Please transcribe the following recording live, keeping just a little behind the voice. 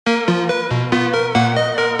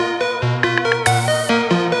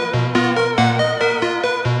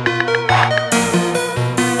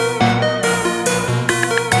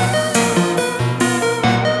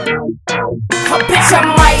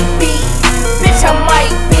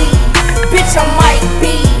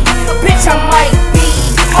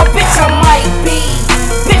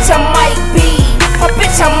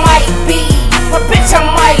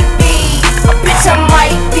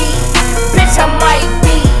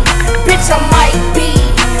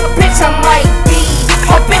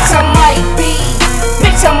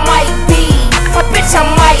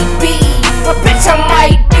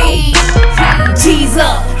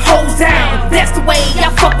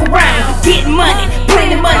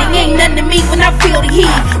beat when I feel the heat.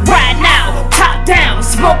 Right now, top down,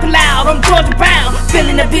 smoking loud, I'm Georgia bound.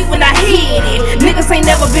 Feeling the beat when I hit it. Niggas ain't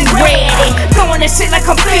never been ready. Throwing that shit like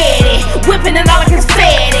confetti. Whipping it all like it's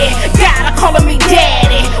fatty. God, calling me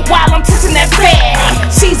daddy while I'm touching that fatty.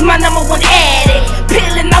 She's my number one addict.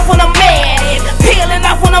 Peeling off when I'm at it. Peeling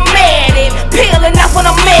off when I'm at it. Peeling off when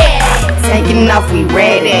I'm at it. Taking off, we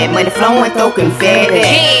ready. Money flowing, throw confetti.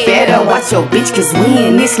 Better watch your bitch, cause we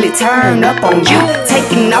initially turn up on you.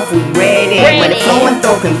 Taking off, we ready. Money flowing,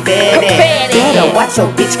 throw confetti. Better watch your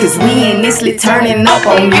bitch, cause we initially turning up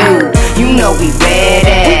on you. You know we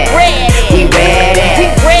ready. We ready.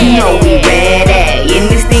 You know we ready. In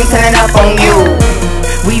this thing, turn up on you.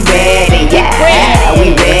 We ready, yeah.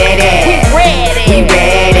 We ready. We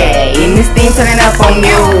ready. In this thing, turn up on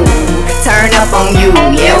you. Turn up on you,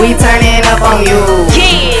 yeah, we turning up on you.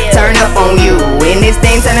 Turn up on you, in this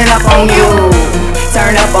thing turning up on you.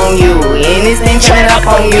 Turn up on you, in this thing turning up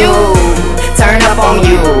on you. Turn up on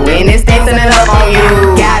you, in this thing turning up on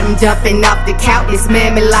you. Got him jumping off the couch, it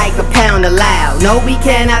smell me like a pound of loud. No, we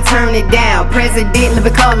cannot turn it down. President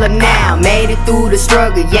living color now. Made it through the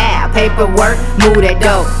struggle, yeah. Paperwork, move that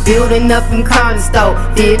dough. Building up in corner store.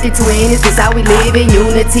 50-20s, this how we live in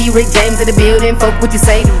unity. Rick James in the building. Fuck what you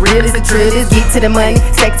say, the real is the trillers. Get to the money,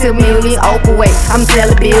 stack to a million. Open way, I'm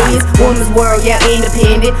selling billions. Woman's world, yeah,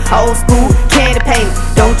 independent. Old school, candy painted.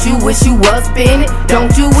 Don't you wish you was spinning?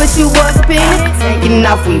 Don't you wish you was spinning? Taking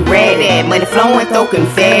off, we ready. Money flowing, throw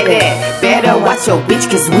confetti. Better watch your bitch,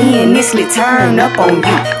 cause we initially turn up on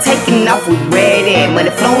you. Taking off, we ready.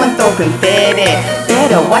 Money flowing, throw confetti.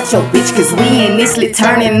 Better watch your bitch, cause we initially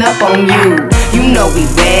turning up on you. You know we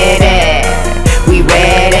ready. We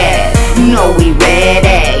ready. You know we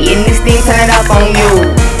ready. In this thing, turn up on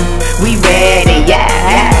you. We ready,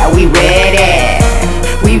 yeah. We ready.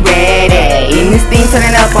 We ready. In this thing,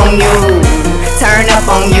 turn up on you. Turn up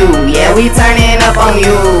on you, yeah, we turning up on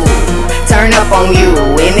you. Turn up on you,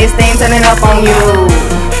 in this thing turning up on you.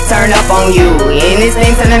 Turn up on you, in this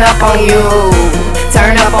thing turning up on you.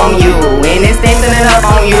 Turn up on you, in this thing turning up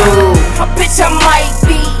on you. A bitch I might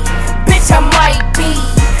be, bitch I might be,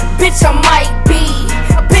 bitch I might be,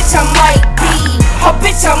 a bitch I might be, a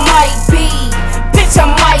bitch I might be, bitch I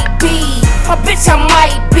might be, a bitch I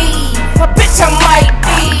might be.